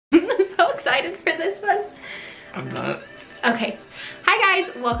excited for this one? I'm not. Okay. Hi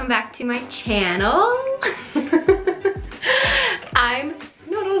guys, welcome back to my channel.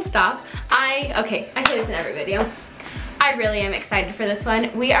 No, don't stop. Okay, I say this in every video. I really am excited for this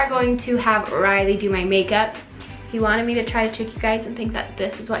one. We are going to have Riley do my makeup. He wanted me to try to trick you guys and think that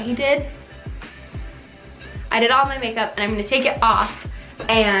this is what he did. I did all my makeup and I'm gonna take it off,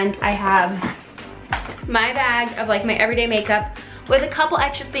 and I have my bag of like my everyday makeup with a couple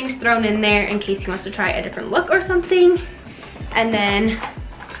extra things thrown in there in case he wants to try a different look or something. And then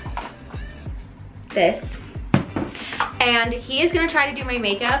this. And he is gonna try to do my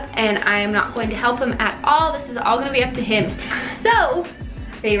makeup and I am not going to help him at all. This is all gonna be up to him. So,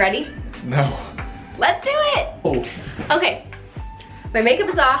 are you ready? No. Let's do it! Oh. Okay, my makeup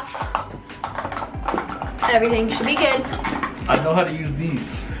is off. Everything should be good. I know how to use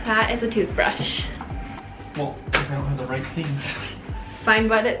these. That is a toothbrush. Well, I don't have the right things. Find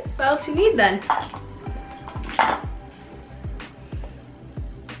what else you need then. I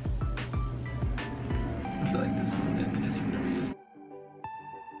feel like this isn't it because you've never used it.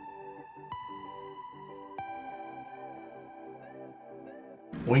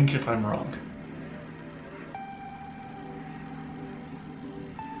 Wink if I'm wrong.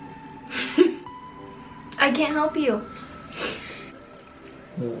 I can't help you.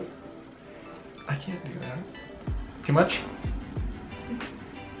 Well, I can't do that. Too much?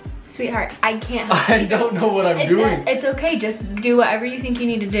 Sweetheart, I can't help you. I don't know what I'm doing. It's okay, just do whatever you think you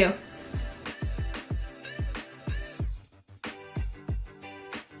need to do.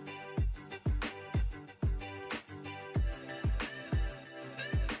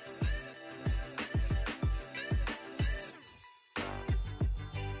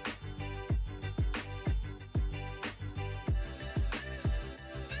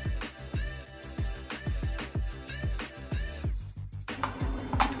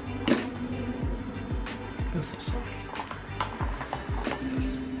 This is so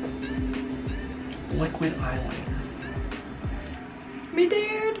liquid eyeliner. Me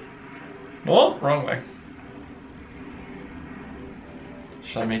dude. Oh, wrong way.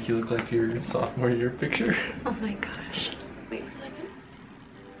 Should I make you look like your sophomore year picture? Oh my gosh. Wait a second.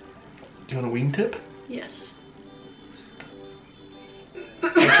 Do you want a wingtip? Yes.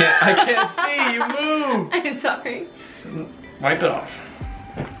 I can't see, you move! I'm sorry. Wipe it off.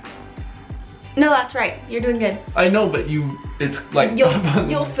 No, that's right. You're doing good. I know, but it's like...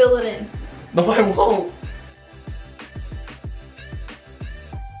 You'll fill it in. No, I won't.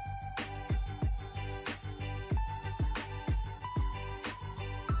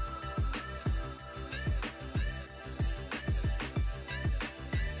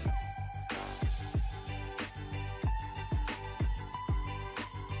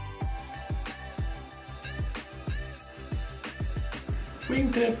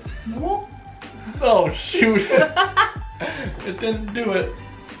 Wingtip. Oh shoot. It didn't do it.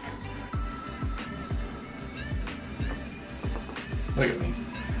 Look at me.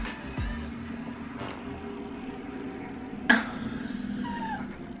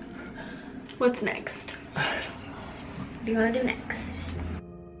 What's next? I don't know. What do you want to do next?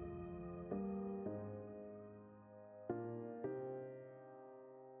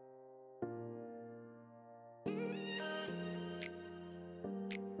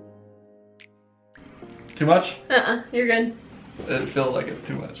 Too much? You're good. It feels like it's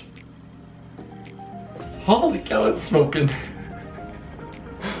too much. Holy cow, it's smoking.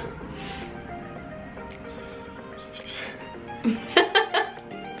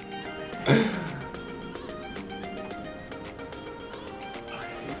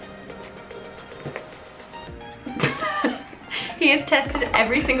 He has tested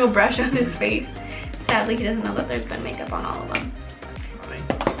every single brush on his face. Sadly, he doesn't know that there's been makeup on all of them.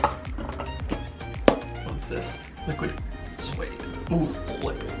 What's this? Liquid suede. Ooh,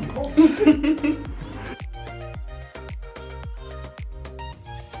 liquid pulse.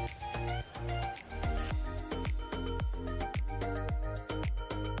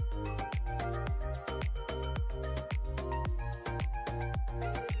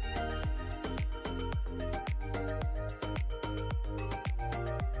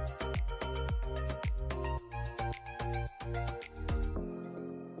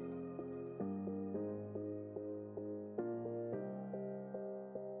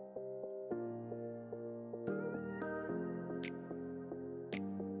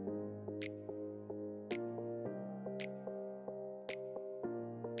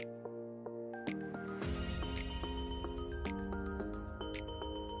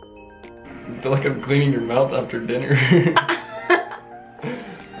 I feel like I'm cleaning your mouth after dinner.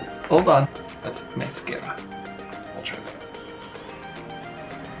 Hold on. That's mascara. I'll try that.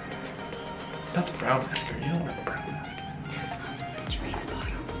 That's brown mascara. You don't like brown mascara. It's race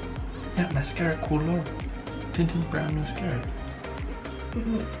bottom. Yeah, mascara color. Tinted brown mascara.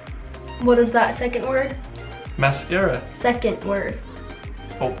 What is that second word? Mascara. Second word.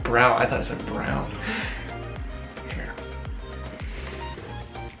 Oh, brown. I thought it said brown. Here.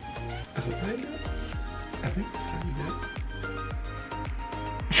 Is it pretty good? I think it's pretty good.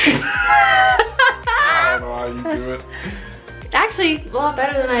 I don't know how you do it. Actually, a lot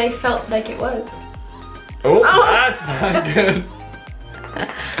better than I felt like it was. Oh, that's not good.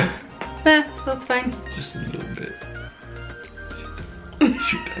 That's fine. Just a little bit.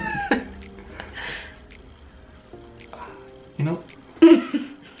 Shoot, I mean. You know?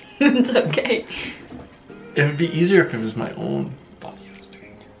 It's okay. It would be easier if it was my own body I was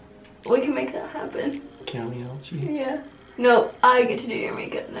doing. We can make that happen. Can we, Algie? Yeah. No, I get to do your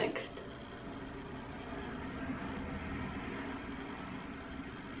makeup next.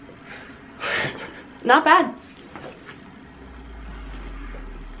 Not bad.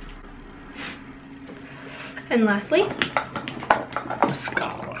 And lastly,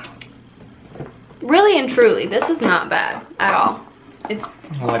 Mascara. really and truly, this is not bad at all. It's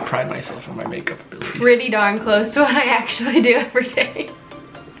Well, I pride myself on my makeup abilities. pretty darn close to what I actually do every day.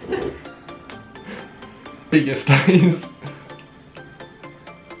 Biggest eyes.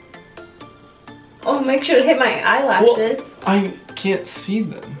 Oh, make sure to hit my eyelashes. Well, I can't see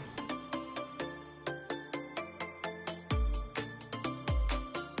them.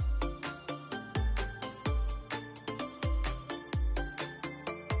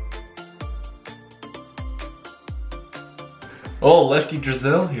 Oh, Lefty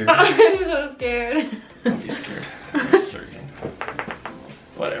Drizzle here. I'm so scared. Don't be scared. I'm certain.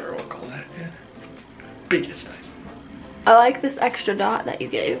 Whatever we'll call that. Yeah. Biggest eyes. I like this extra dot that you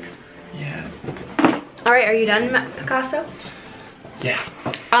gave. Yeah. All right, are you done, Picasso? Yeah.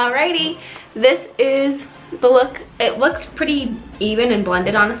 Alrighty, this is the look. It looks pretty even and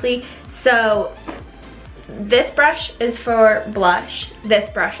blended, honestly. So this brush is for blush.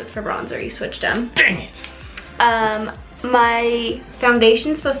 This brush is for bronzer. You switched them. Dang it. My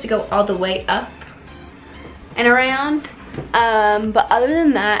foundation's supposed to go all the way up and around. But other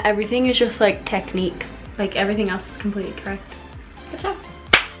than that, everything is just like technique. Like everything else is completely correct. Good job.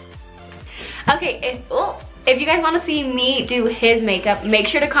 Okay, if you guys want to see me do his makeup, make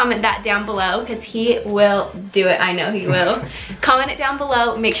sure to comment that down below because he will do it. I know he will. Comment it down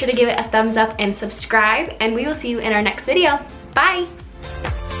below. Make sure to give it a thumbs up and subscribe. And we will see you in our next video. Bye.